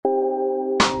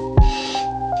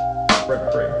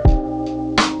Rent free.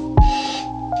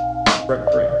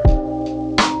 Rent free.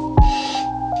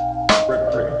 Rent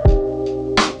free.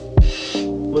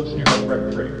 Lives in your head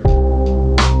rent free.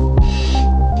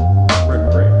 Rent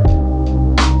free.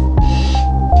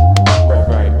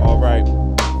 All right.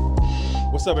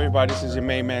 What's up, everybody? This is your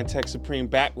main man, Tech Supreme,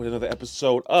 back with another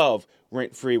episode of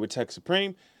Rent Free with Tech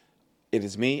Supreme. It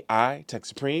is me, Tech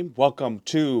Supreme. Welcome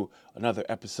to another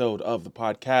episode of the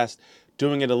podcast.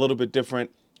 Doing it a little bit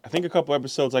different. I think a couple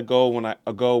episodes ago when I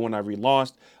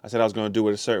relaunched, I said I was going to do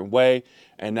it a certain way,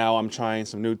 and now I'm trying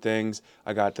some new things.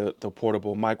 I got the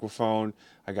portable microphone.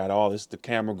 I got the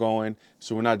camera going.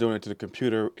 So we're not doing it to the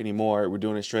computer anymore. We're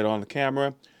doing it straight on the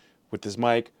camera with this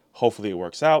mic. Hopefully it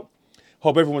works out.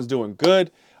 Hope everyone's doing good.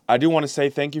 I do want to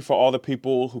say thank you for all the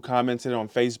people who commented on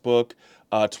Facebook,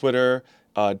 Twitter,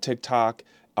 TikTok,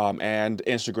 and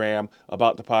Instagram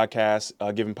about the podcast,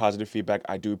 giving positive feedback.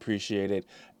 I do appreciate it.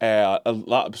 A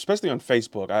lot, especially on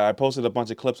Facebook. I posted a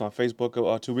bunch of clips on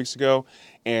Facebook 2 weeks ago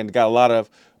and got a lot of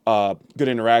good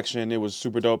interaction. It was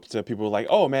super dope. People were like,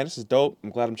 "Oh man, this is dope. I'm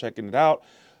glad I'm checking it out,"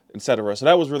 etc. So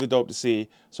that was really dope to see.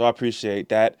 So I appreciate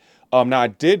that. Now I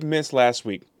did miss last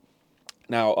week.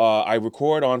 Now, I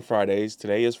record on Fridays.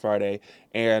 Today is Friday,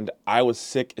 and I was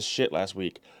sick as shit last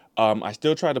week. I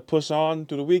still tried to push on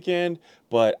through the weekend,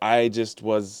 but I just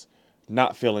was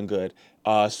not feeling good.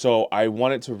 So I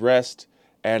wanted to rest,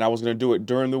 and I was going to do it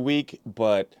during the week,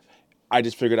 but I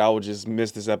just figured I would just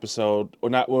miss this episode,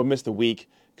 miss the week,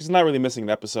 because it's not really missing an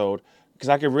episode, because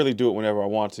I could really do it whenever I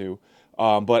want to.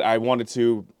 But I wanted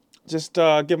to just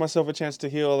give myself a chance to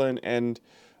heal and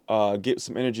get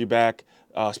some energy back.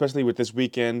 Especially with this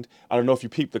weekend. I don't know if you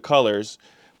peeped the colors,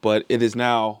 but it is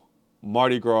now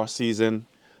Mardi Gras season,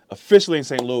 officially in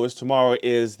St. Louis. Tomorrow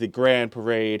is the Grand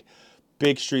Parade,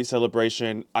 big street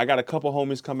celebration. I got a couple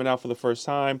homies coming out for the first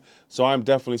time, so I'm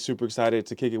definitely super excited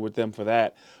to kick it with them for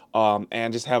that,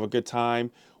 and just have a good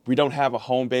time. We don't have a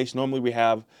home base. Normally we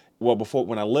have, before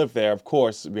when I lived there, of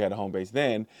course, we had a home base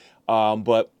then,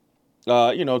 but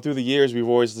through the years, we've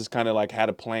always just kind of like had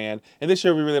a plan. And this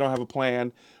year, we really don't have a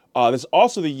plan. This is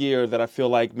also the year that I feel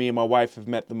like me and my wife have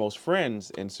met the most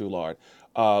friends in Soulard,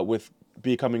 with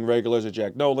becoming regulars at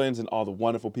Jack Nolan's and all the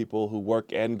wonderful people who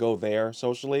work and go there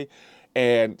socially.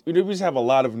 And we just have a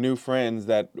lot of new friends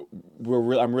that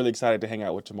I'm really excited to hang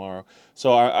out with tomorrow.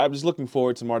 So I'm just looking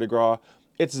forward to Mardi Gras.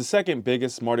 It's the second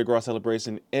biggest Mardi Gras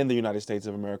celebration in the United States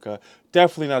of America.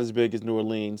 Definitely not as big as New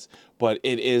Orleans, but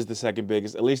it is the second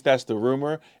biggest. At least that's the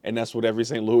rumor, and that's what every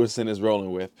St. Louisan is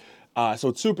rolling with. So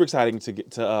it's super exciting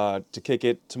to kick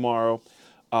it tomorrow.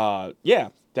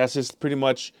 That's just pretty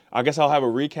much. I guess I'll have a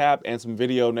recap and some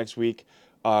video next week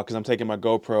because I'm taking my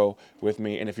GoPro with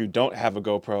me. And if you don't have a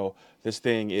GoPro, this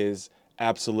thing is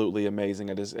absolutely amazing.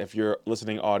 If you're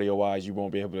listening audio-wise, you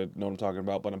won't be able to know what I'm talking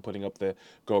about, but I'm putting up the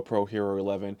GoPro Hero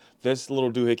 11. This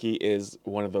little doohickey is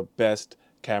one of the best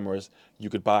cameras you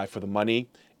could buy for the money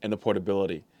and the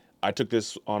portability. I took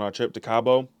this on our trip to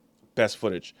Cabo. Best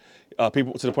footage.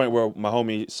 People to the point where my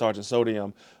homie Sergeant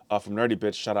Sodium from Nerdy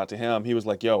Bitch, shout out to him. He was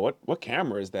like, "Yo, what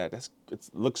camera is that? It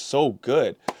looks so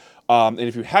good." And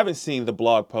if you haven't seen the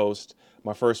blog post,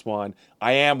 my first one,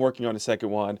 I am working on the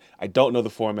second one. I don't know the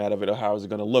format of it or how it's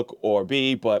going to look or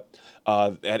be, but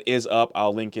that is up.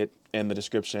 I'll link it in the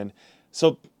description.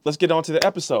 So let's get on to the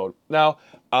episode. Now,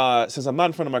 since I'm not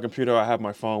in front of my computer, I have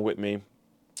my phone with me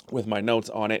with my notes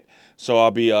on it. So I'll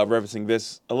be referencing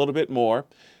this a little bit more.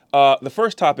 The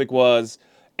first topic was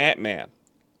Ant-Man.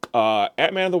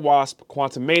 Ant-Man and the Wasp,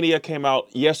 Quantumania came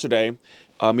out yesterday.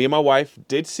 Me and my wife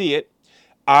did see it.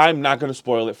 I'm not going to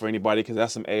spoil it for anybody because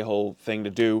that's some a-hole thing to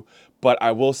do. But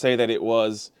I will say that it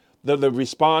was, the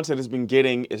response that it's been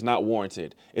getting is not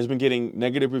warranted. It's been getting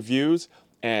negative reviews.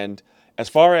 And as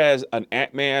far as an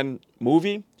Ant-Man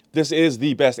movie, this is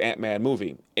the best Ant-Man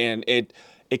movie. And it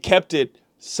kept it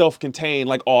self-contained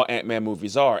like all Ant-Man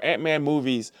movies are. Ant-Man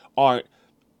movies aren't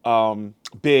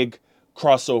big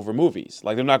crossover movies.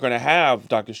 Like, they're not going to have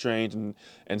Doctor Strange and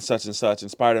such and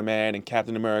Spider-Man and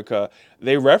Captain America.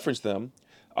 They reference them,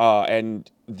 and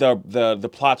the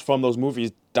plots from those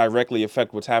movies directly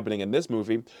affect what's happening in this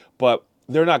movie, but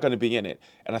they're not going to be in it.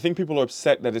 And I think people are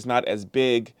upset that it's not as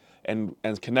big and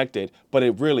connected, but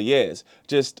it really is.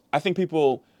 I think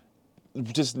people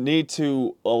just need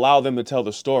to allow them to tell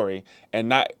the story and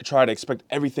not try to expect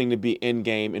everything to be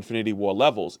in-game Infinity War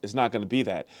levels. It's not going to be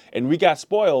that. And we got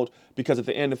spoiled because at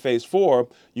the end of Phase 4,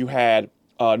 you had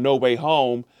No Way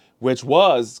Home, which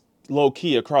was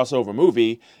low-key a crossover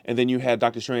movie, and then you had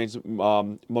Doctor Strange's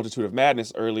Multitude of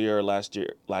Madness earlier last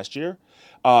year,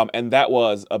 and that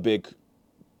was a big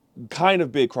kind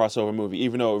of big crossover movie,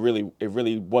 even though it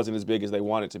really wasn't as big as they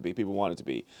wanted it to be. People wanted it to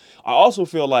be. I also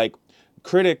feel like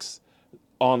critics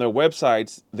on their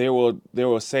websites they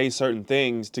will say certain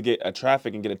things to get a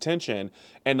traffic and get attention.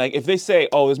 And like if they say,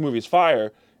 "Oh, this movie is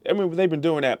fire," I mean they've been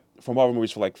doing that for Marvel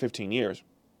movies for like 15 years.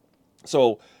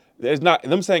 So there's not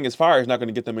them saying it's fire is not going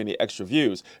to get them any extra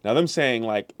views. Now them saying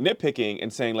like nitpicking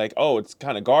and saying like, "Oh, it's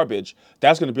kind of garbage,"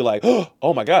 that's going to be like,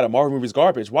 "Oh my god, a Marvel movie's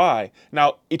garbage. Why?"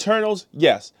 Now Eternals,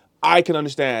 yes, I can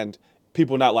understand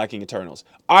people not liking Eternals.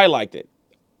 I liked it.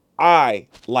 I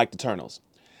liked Eternals.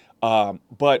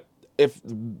 But if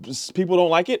people don't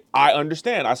like it, I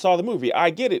understand. I saw the movie. I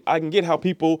get it. I can get how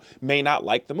people may not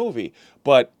like the movie.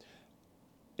 But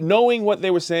knowing what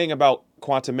they were saying about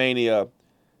Quantumania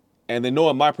and then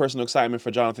knowing my personal excitement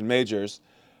for Jonathan Majors,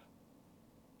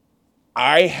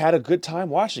 I had a good time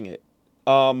watching it.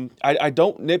 I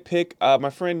don't nitpick. My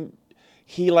friend,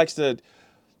 he likes to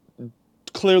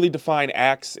clearly define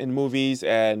acts in movies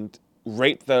and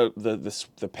rate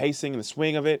the pacing and the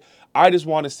swing of it. I just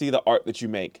want to see the art that you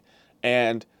make.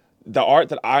 And the art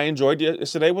that I enjoyed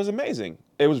yesterday was amazing.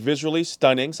 It was visually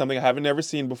stunning, something I haven't never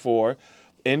seen before.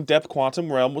 In-depth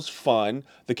quantum realm was fun.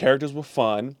 The characters were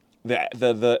fun.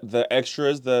 The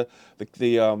extras, the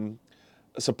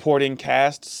supporting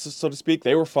cast, so to speak,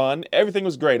 they were fun. Everything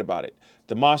was great about it.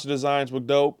 The monster designs were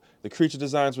dope. The creature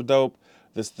designs were dope.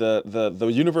 The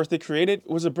universe they created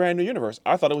was a brand new universe.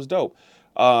 I thought it was dope.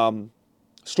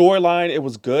 Storyline, it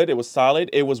was good. It was solid.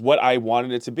 It was what I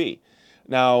wanted it to be.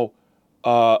 Now,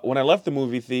 when I left the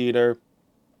movie theater,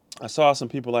 I saw some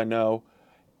people I know,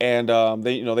 and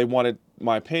they wanted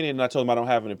my opinion, and I told them I don't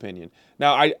have an opinion.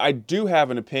 Now, I do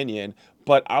have an opinion,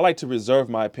 but I like to reserve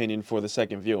my opinion for the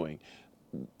second viewing.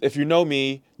 If you know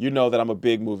me, you know that I'm a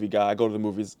big movie guy. I go to the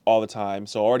movies all the time,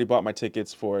 so I already bought my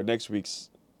tickets for next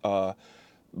week's.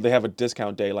 They have a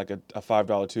discount day, like a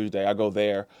 $5 Tuesday. I go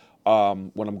there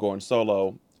when I'm going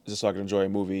solo, just so I can enjoy a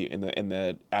movie in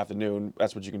the afternoon.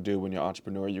 That's what you can do when you're an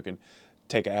entrepreneur. You can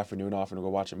take an afternoon off and go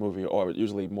watch a movie, or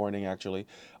usually morning actually.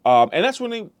 And that's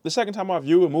when the second time I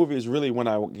view a movie is really when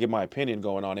I get my opinion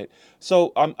going on it.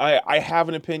 So I have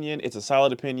an opinion. It's a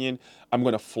solid opinion. I'm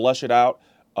going to flush it out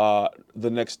the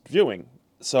next viewing.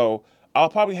 So I'll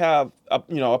probably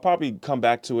I'll probably come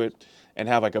back to it and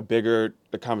have like a bigger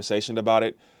conversation about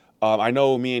it. I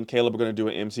know me and Caleb are going to do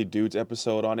an MC Dudes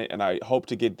episode on it, and I hope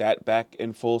to get that back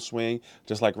in full swing,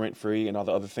 just like Rent Free and all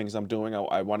the other things I'm doing.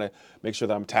 I want to make sure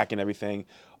that I'm attacking everything.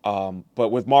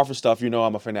 But with Marvel stuff,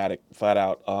 I'm a fanatic, flat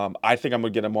out. I think I'm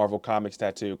going to get a Marvel Comics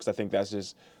tattoo because I think that's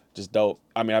just dope.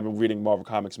 I mean, I've been reading Marvel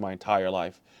Comics my entire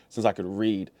life, since I could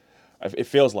read. It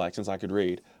feels like since I could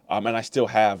read. And I still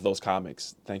have those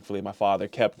comics. Thankfully, my father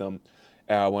kept them.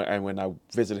 When I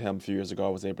visited him a few years ago, I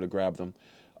was able to grab them.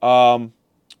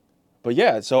 But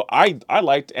yeah, so I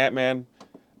liked Ant-Man.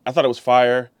 I thought it was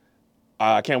fire.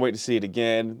 I can't wait to see it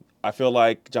again. I feel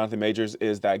like Jonathan Majors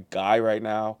is that guy right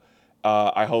now.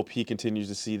 I hope he continues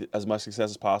to see as much success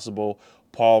as possible.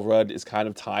 Paul Rudd is kind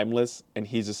of timeless, and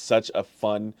he's just such a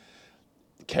fun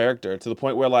character to the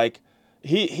point where like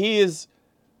he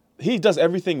does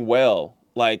everything well.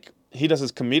 Like he does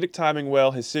his comedic timing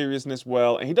well, his seriousness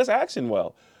well, and he does action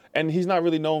well. And he's not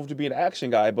really known to be an action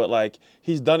guy, but like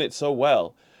he's done it so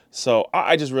well. So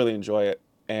I just really enjoy it.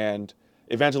 And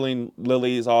Evangeline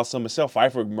Lilly is awesome. Michelle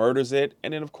Pfeiffer murders it.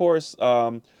 And then of course,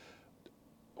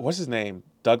 what's his name?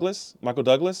 Michael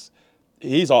Douglas.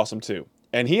 He's awesome too.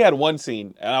 And he had one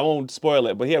scene, and I won't spoil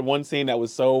it, but he had one scene that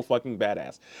was so fucking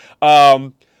badass.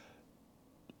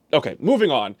 Okay, moving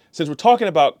on. Since we're talking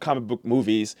about comic book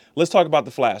movies, let's talk about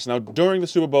The Flash. Now, during the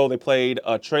Super Bowl, they played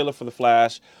a trailer for The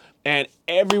Flash, and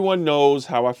everyone knows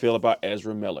how I feel about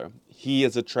Ezra Miller. He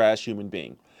is a trash human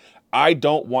being. I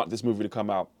don't want this movie to come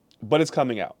out, but it's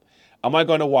coming out. Am I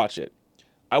going to watch it?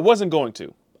 I wasn't going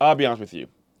to. I'll be honest with you.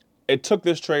 It took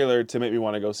this trailer to make me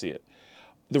want to go see it.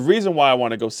 The reason why I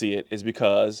want to go see it is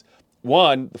because,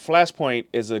 one, The Flashpoint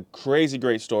is a crazy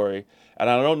great story. And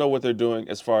I don't know what they're doing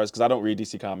as far as, because I don't read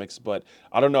DC Comics, but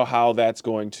I don't know how that's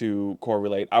going to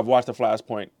correlate. I've watched the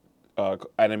Flashpoint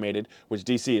animated, which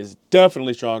DC is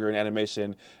definitely stronger in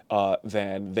animation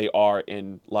than they are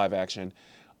in live action.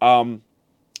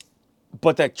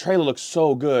 But that trailer looks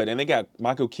so good, and they got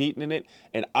Michael Keaton in it,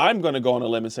 and I'm going to go on a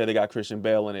limb and say they got Christian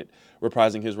Bale in it,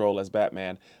 reprising his role as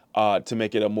Batman, to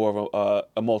make it a more of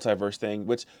a multiverse thing,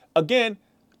 which, again,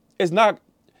 is not...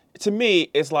 To me,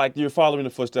 it's like you're following the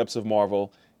footsteps of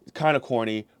Marvel. It's kind of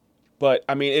corny, but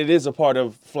I mean, it is a part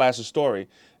of Flash's story.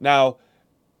 Now,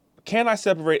 can I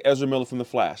separate Ezra Miller from the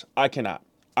Flash? I cannot.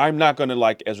 I'm not going to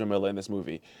like Ezra Miller in this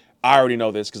movie. I already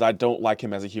know this because I don't like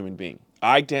him as a human being.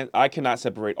 I cannot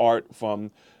separate art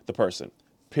from the person.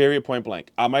 Period, point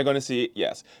blank. Am I going to see it?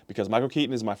 Yes. Because Michael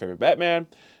Keaton is my favorite Batman.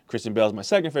 Christian Bale is my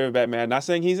second favorite Batman. Not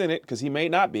saying he's in it, because he may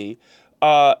not be.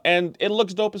 And it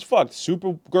looks dope as fuck.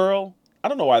 Supergirl. I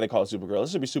don't know why they call it Supergirl. It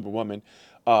should be Superwoman.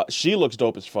 She looks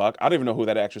dope as fuck. I don't even know who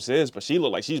that actress is, but she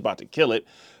looked like she's about to kill it.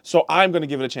 So I'm going to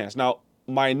give it a chance. Now,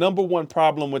 my number one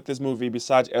problem with this movie,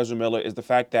 besides Ezra Miller, is the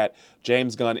fact that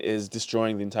James Gunn is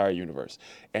destroying the entire universe.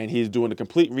 And he's doing a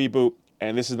complete reboot,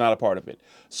 and this is not a part of it.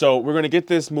 So we're going to get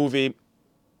this movie,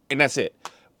 and that's it.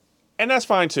 And that's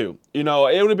fine too. You know,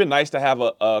 it would have been nice to have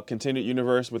a continued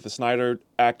universe with the Snyder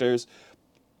actors.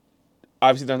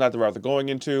 Obviously, that's not the route they're going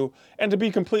into. And to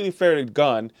be completely fair to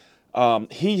Gunn,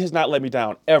 he has not let me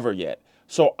down ever yet.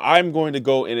 So I'm going to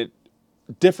go in it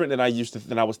different than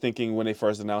I was thinking when they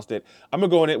first announced it. I'm gonna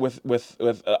go in it with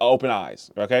open eyes.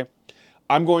 Okay,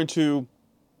 I'm going to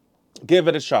give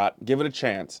it a shot, give it a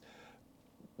chance,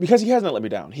 because he hasn't let me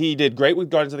down. He did great with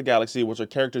Guardians of the Galaxy, which are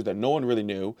characters that no one really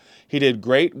knew. He did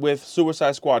great with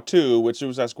Suicide Squad 2, which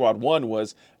Suicide Squad 1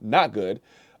 was not good.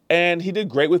 And he did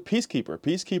great with Peacekeeper.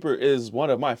 Peacekeeper is one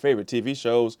of my favorite TV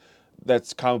shows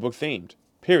that's comic book themed,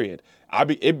 period.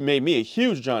 It made me a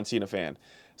huge John Cena fan.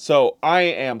 So I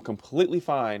am completely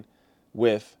fine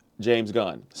with James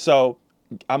Gunn. So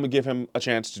I'm going to give him a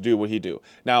chance to do what he do.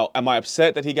 Now, am I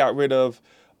upset that he got rid of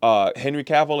Henry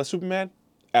Cavill as Superman?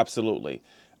 Absolutely.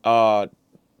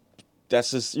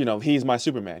 That's just, you know, he's my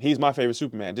Superman. He's my favorite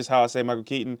Superman. Just how I say Michael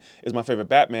Keaton is my favorite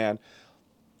Batman,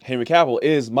 Henry Cavill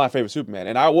is my favorite Superman.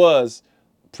 And I was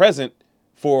present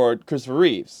for Christopher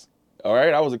Reeves. All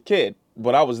right? I was a kid,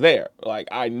 but I was there. Like,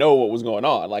 I know what was going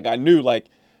on. Like, I knew, like,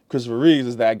 Christopher Reeves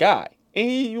is that guy. And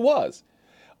he was.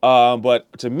 But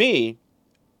to me,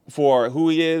 for who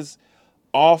he is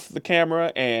off the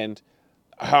camera and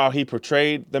how he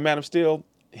portrayed the Man of Steel,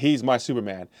 he's my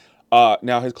Superman.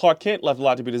 Now, his Clark Kent left a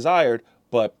lot to be desired,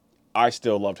 but I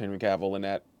still loved Henry Cavill in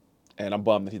that, and I'm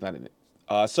bummed that he's not in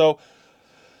it. So,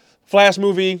 Flash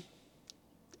movie,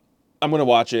 I'm going to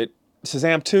watch it.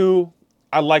 Shazam 2,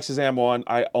 I like Shazam 1.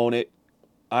 I own it.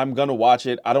 I'm going to watch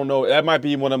it. I don't know. That might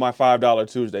be one of my $5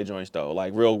 Tuesday joints, though.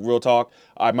 Like, real talk.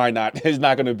 I might not. It's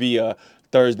not going to be a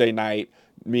Thursday night,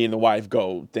 me and the wife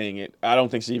go thing. I don't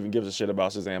think she even gives a shit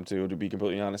about Shazam 2, to be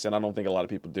completely honest, and I don't think a lot of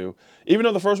people do. Even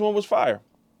though the first one was fire.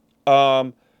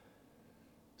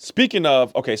 Speaking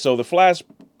of, okay, so the Flash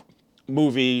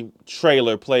movie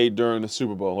trailer played during the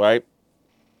Super Bowl, right?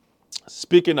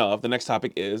 Speaking of, the next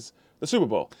topic is the Super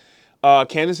Bowl.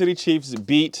 Kansas City Chiefs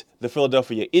beat the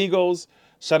Philadelphia Eagles.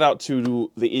 Shout out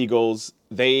to the Eagles.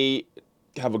 They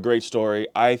have a great story.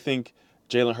 I think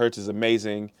Jalen Hurts is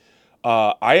amazing.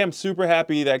 I am super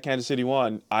happy that Kansas City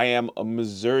won. I am a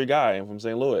Missouri guy. I'm from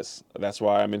St. Louis. That's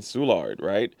why I'm in Soulard,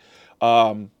 right?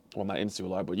 Well, not in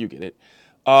Soulard, but you get it.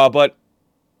 But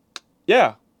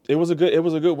yeah, it was a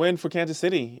good win for Kansas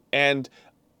City. And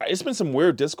it's been some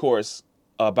weird discourse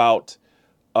about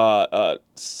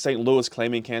St. Louis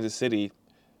claiming Kansas City,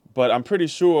 but I'm pretty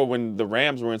sure when the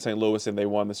Rams were in St. Louis and they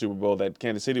won the Super Bowl that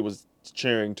Kansas City was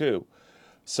cheering too.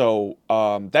 So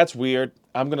that's weird.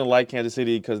 I'm going to like Kansas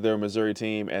City because they're a Missouri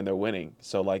team and they're winning.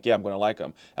 So, like, yeah, I'm going to like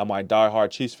them. Am I a diehard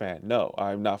Chiefs fan? No,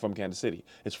 I'm not from Kansas City.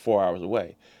 It's 4 hours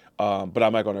away. But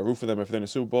am I going to root for them if they're in the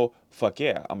Super Bowl? Fuck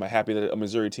yeah. Am I happy that a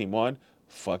Missouri team won?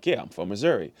 Fuck yeah, I'm from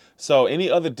Missouri. So any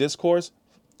other discourse,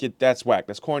 that's whack.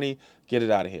 That's corny. Get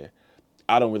it out of here.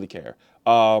 I don't really care.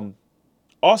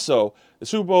 Also, the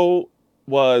Super Bowl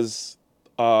was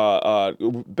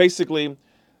basically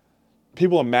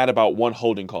people are mad about one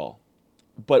holding call.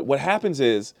 But what happens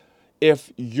is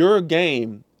if your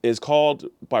game is called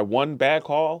by one bad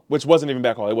call, which wasn't even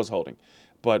bad call, it was holding.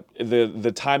 But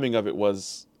the timing of it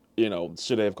was,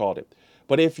 should they have called it.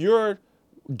 But if your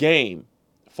game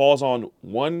falls on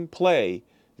one play,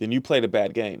 then you played a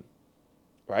bad game,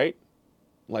 right?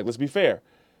 Like, let's be fair.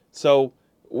 So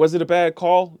was it a bad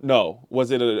call? No.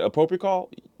 Was it an appropriate call?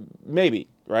 Maybe,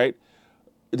 right?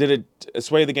 Did it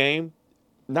sway the game?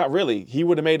 Not really. He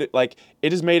would have made it it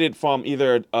just made it from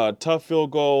either a tough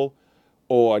field goal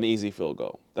or an easy field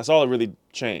goal. That's all it really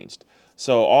changed.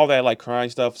 So all that crying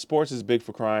stuff, sports is big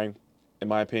for crying, in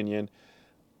my opinion.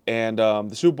 And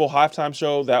the Super Bowl halftime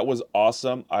show, that was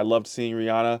awesome. I loved seeing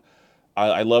Rihanna.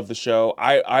 I love the show.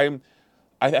 I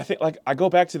think I go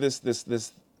back to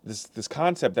this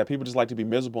concept that people just like to be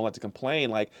miserable and like to complain.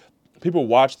 Like, people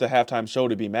watch the halftime show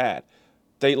to be mad.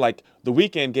 They The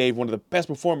Weeknd gave one of the best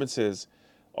performances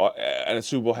at a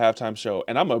Super Bowl halftime show,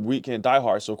 and I'm a Weeknd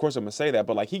diehard, so of course I'm gonna say that.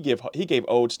 But he gave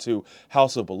odes to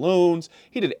House of Balloons.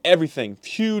 He did everything,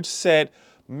 huge set,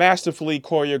 masterfully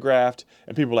choreographed,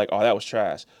 and people were like, "Oh, that was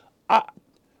trash."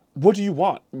 What do you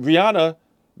want? Rihanna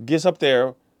gets up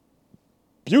there,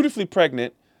 beautifully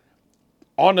pregnant,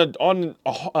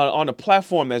 on a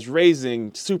platform that's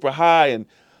raising super high and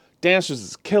dancers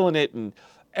is killing it and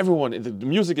everyone the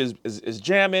music is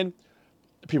jamming.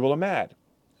 People are mad.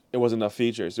 It wasn't enough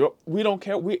features. We don't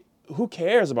care. Who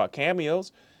cares about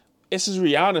cameos? This is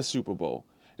Rihanna's Super Bowl.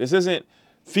 This isn't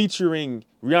featuring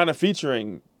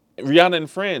Rihanna and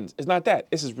Friends. It's not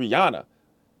that. This is Rihanna.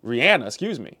 Rihanna,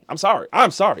 excuse me. I'm sorry,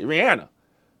 Rihanna.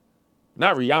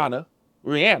 Not Rihanna.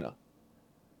 Rihanna.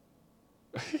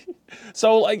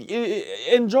 So like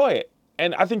enjoy it.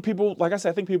 And I think people, like I said,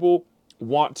 I think people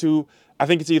want to. I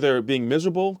think it's either being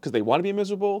miserable because they want to be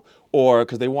miserable, or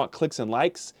because they want clicks and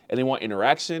likes, and they want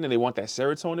interaction, and they want that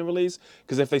serotonin release.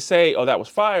 Because if they say, "Oh, that was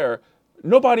fire,"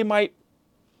 nobody might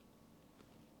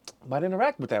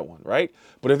interact with that one, right?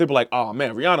 But if they be like, "Oh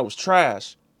man, Rihanna was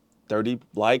trash," 30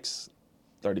 likes,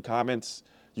 30 comments,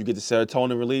 you get the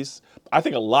serotonin release. I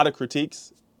think a lot of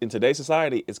critiques in today's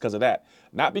society is because of that,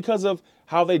 not because of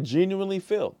how they genuinely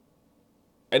feel.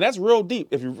 And that's real deep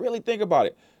if you really think about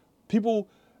it. People,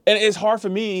 and it's hard for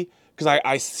me because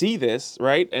I see this,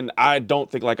 right? And I don't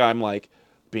think like I'm like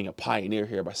being a pioneer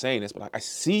here by saying this, but I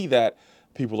see that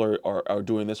people are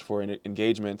doing this for an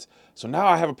engagement. So now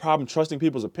I have a problem trusting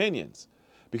people's opinions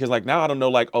because like now I don't know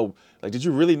like, oh, like did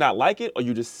you really not like it? Or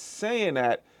you just saying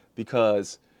that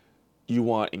because you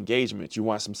want engagement, you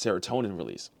want some serotonin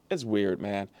release. It's weird,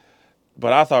 man.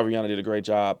 But I thought Rihanna did a great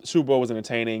job. Super Bowl was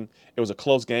entertaining. It was a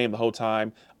close game the whole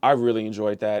time. I really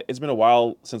enjoyed that. It's been a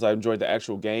while since I enjoyed the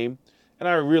actual game, and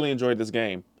I really enjoyed this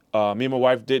game. Me and my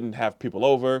wife didn't have people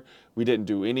over. We didn't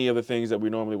do any of the things that we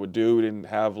normally would do. We didn't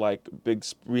have like big.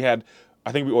 We had,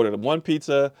 I think we ordered one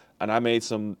pizza, and I made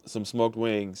some smoked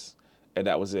wings, and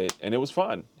that was it. And it was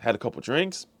fun. Had a couple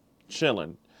drinks,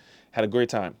 chilling, had a great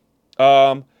time.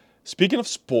 Speaking of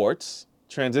sports,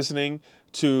 transitioning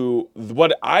to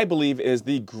what I believe is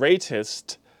the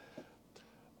greatest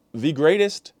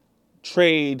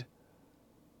trade,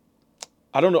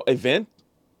 I don't know, event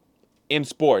in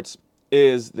sports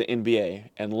is the NBA.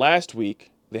 And last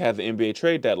week they had the NBA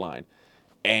trade deadline.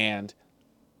 And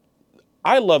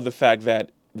I love the fact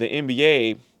that the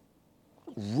NBA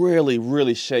really,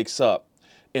 really shakes up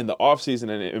in the offseason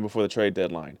and before the trade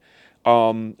deadline.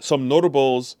 Some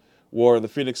notables were the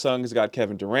Phoenix Suns got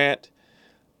Kevin Durant,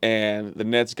 and the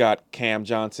Nets got Cam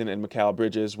Johnson and Mikal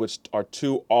Bridges, which are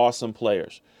two awesome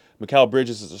players. Mikal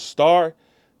Bridges is a star.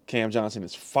 Cam Johnson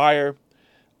is fire.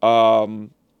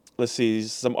 Let's see,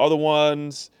 some other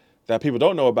ones that people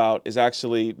don't know about is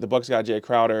actually the Bucks got Jay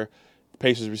Crowder. The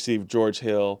Pacers received George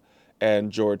Hill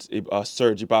and Serge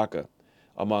Ibaka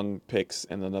among picks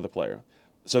and another player.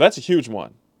 So that's a huge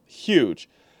one. Huge.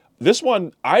 This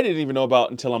one I didn't even know about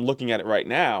until I'm looking at it right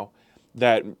now,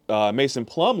 that Mason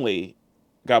Plumlee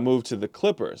got moved to the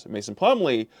Clippers. Mason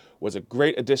Plumlee was a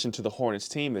great addition to the Hornets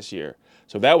team this year.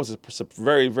 So that was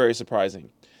very, very surprising.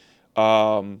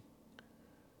 Wow,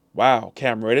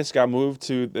 Cam Reddish got moved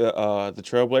to the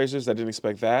Trailblazers. I didn't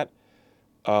expect that.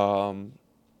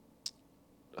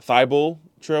 Thibault,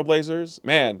 Trailblazers.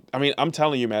 Man, I mean, I'm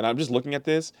telling you, man, I'm just looking at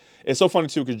this. It's so funny,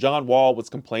 too, because John Wall was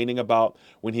complaining about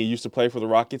when he used to play for the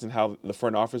Rockets and how the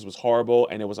front office was horrible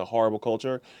and it was a horrible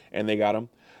culture, and they got him.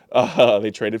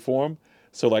 They traded for him.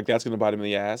 So, like, that's going to bite him in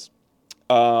the ass.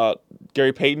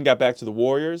 Gary Payton got back to the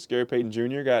Warriors. Gary Payton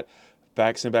Jr. got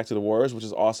sent back to the Warriors, which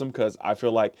is awesome because I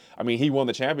feel like, I mean, he won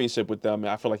the championship with them, and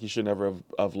I feel like he should never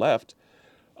have left.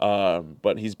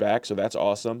 But he's back, so that's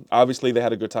awesome. Obviously, they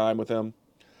had a good time with him.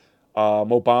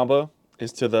 Mo Bamba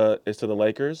is to the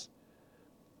Lakers.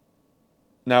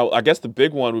 Now, I guess the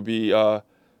big one would be the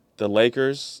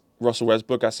Lakers. Russell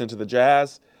Westbrook got sent to the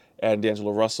Jazz, and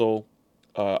D'Angelo Russell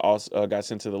also got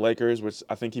sent to the Lakers, which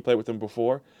I think he played with them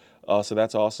before. So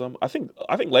that's awesome. I think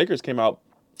Lakers came out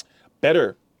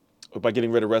better by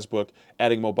getting rid of Westbrook,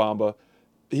 adding Mo Bamba.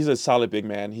 He's a solid big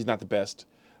man. He's not the best.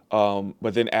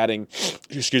 But then adding,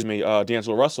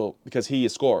 D'Angelo Russell, because he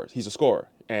is scorer. He's a scorer,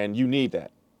 and you need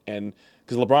that. And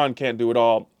because LeBron can't do it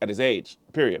all at his age,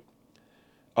 period.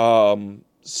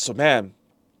 So man,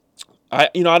 I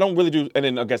don't really do. And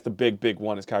then I guess the big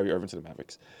one is Kyrie Irving to the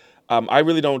Mavericks. I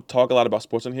really don't talk a lot about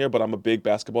sports on here, but I'm a big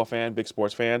basketball fan, big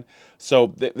sports fan.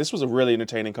 So this was a really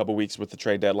entertaining couple weeks with the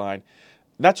trade deadline.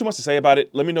 Not too much to say about it.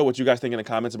 Let me know what you guys think in the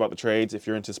comments about the trades if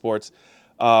you're into sports.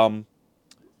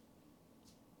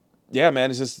 Yeah, man,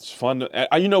 it's just fun.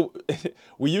 Nate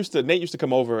used to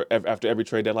come over after every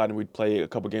trade deadline and we'd play a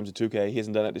couple games of 2K. He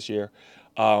hasn't done that this year.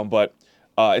 But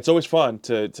it's always fun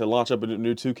to launch up a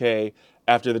new 2K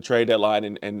after the trade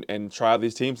deadline and try out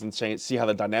these teams and see how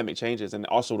the dynamic changes, and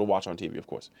also to watch on TV, of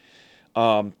course.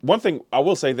 One thing, I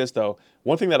will say this, though.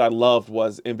 One thing that I loved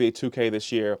was NBA 2K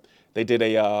this year. They did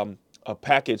a a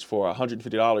package for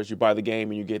 $150. You buy the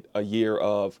game and you get a year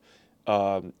of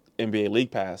NBA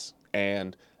League Pass.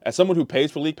 And as someone who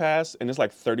pays for League Pass and it's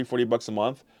like $30-$40 a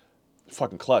month,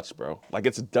 fucking clutch, bro. Like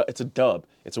it's a dub.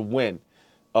 It's a win.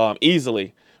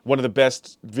 Easily one of the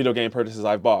best video game purchases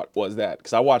I've bought was that,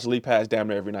 because I watch League Pass damn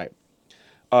near every night.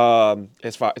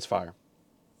 It's fire.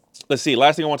 Let's see.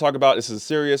 Last thing I want to talk about. This is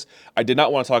serious. I did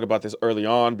not want to talk about this early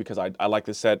on because I like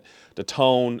to set the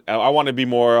tone. I want to be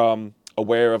more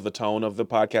aware of the tone of the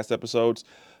podcast episodes.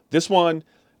 This one,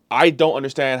 I don't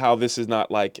understand how this is not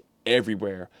like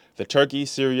everywhere. The Turkey,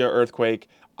 Syria earthquake.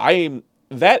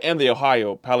 That and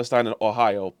the Palestine and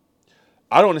Ohio.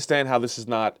 I don't understand how this is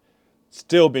not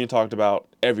still being talked about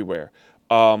everywhere.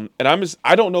 And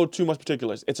I don't know too much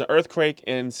particulars. It's an earthquake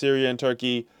in Syria and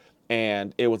Turkey,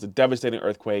 and it was a devastating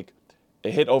earthquake.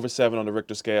 It hit over 7 on the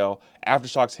Richter scale.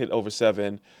 Aftershocks hit over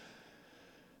 7.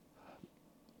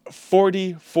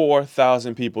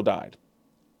 44,000 people died.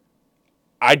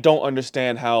 I don't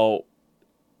understand how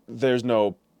there's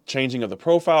no changing of the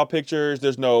profile pictures.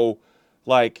 There's no,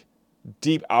 like,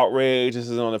 deep outrage. This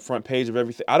is on the front page of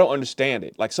everything. I don't understand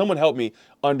it. Like, someone help me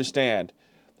understand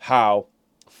how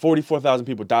 44,000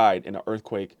 people died in an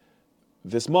earthquake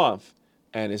this month,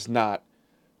 and it's not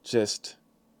just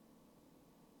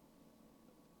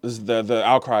the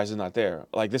outcries is not there.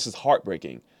 Like, this is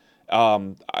heartbreaking.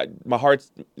 My heart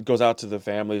goes out to the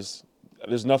families.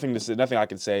 There's nothing I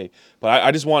can say, but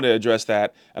I just want to address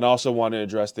that, and also want to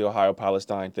address the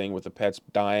Ohio-Palestine thing with the pets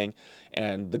dying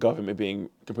and the government being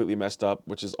completely messed up,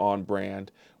 which is on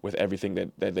brand with everything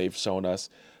that they've shown us.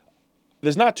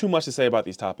 There's not too much to say about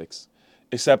these topics,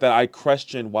 except that I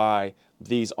question why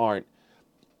these aren't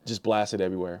just blasted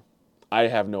everywhere. I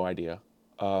have no idea,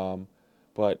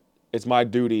 but it's my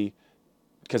duty,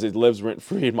 because it lives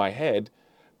rent-free in my head,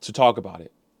 to talk about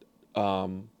it.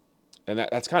 And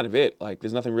that's kind of it. Like,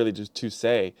 there's nothing really just to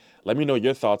say. Let me know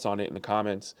your thoughts on it in the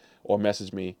comments or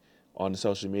message me on the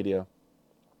social media.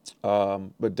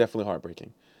 But definitely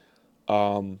heartbreaking.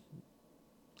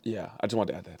 Yeah, I just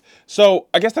wanted to add that. So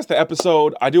I guess that's the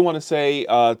episode. I do want to say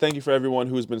thank you for everyone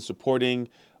who's been supporting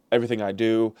everything I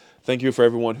do. Thank you for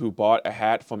everyone who bought a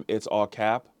hat from It's All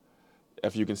Cap.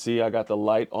 If you can see, I got the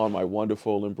light on my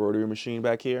wonderful embroidery machine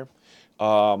back here.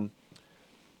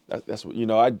 That's what,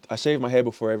 I shave my head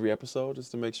before every episode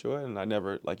just to make sure, and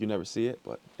you never see it,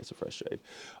 but it's a fresh shave.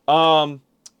 But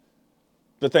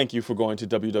thank you for going to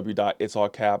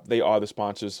www.itsallcap. They are the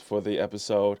sponsors for the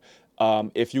episode.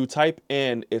 If you type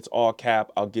in It's All Cap,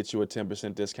 I'll get you a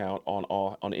 10% discount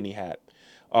on any hat.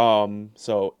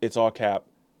 So It's All Cap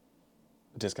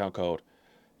discount code.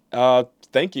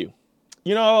 Thank you.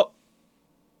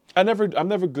 I'm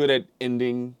never good at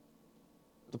ending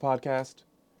the podcast.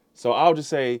 So I'll just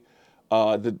say,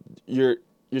 if you're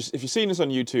seeing this on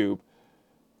YouTube,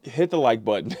 hit the like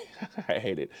button. I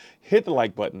hate it. Hit the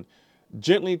like button.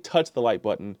 Gently touch the like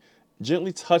button.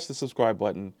 Gently touch the subscribe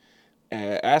button.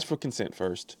 Ask for consent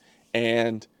first.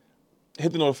 And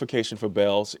hit the notification for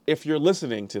bells. If you're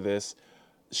listening to this,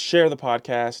 share the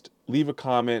podcast. Leave a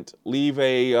comment. Leave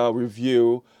a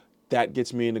review. That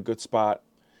gets me in a good spot.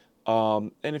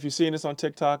 And if you're seeing this on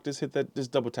TikTok, just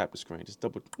double tap the screen.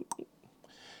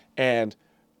 And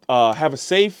have a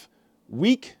safe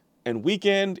week and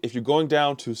weekend. If you're going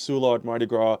down to Soulard Mardi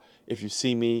Gras, if you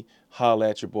see me, holla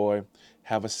at your boy.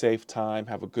 Have a safe time.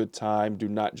 Have a good time. Do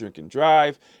not drink and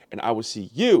drive. And I will see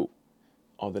you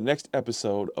on the next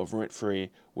episode of Rent Free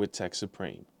with Tech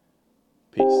Supreme.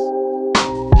 Peace.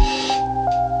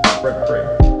 Rent free.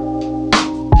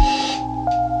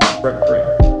 Rent free.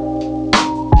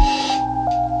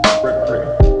 Rent free.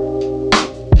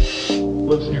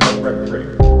 Lives in your head rent free.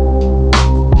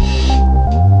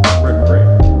 Rent free.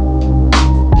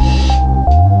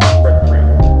 Rent free.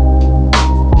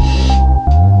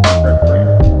 Rent free.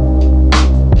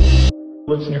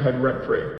 Lives in your head rent free.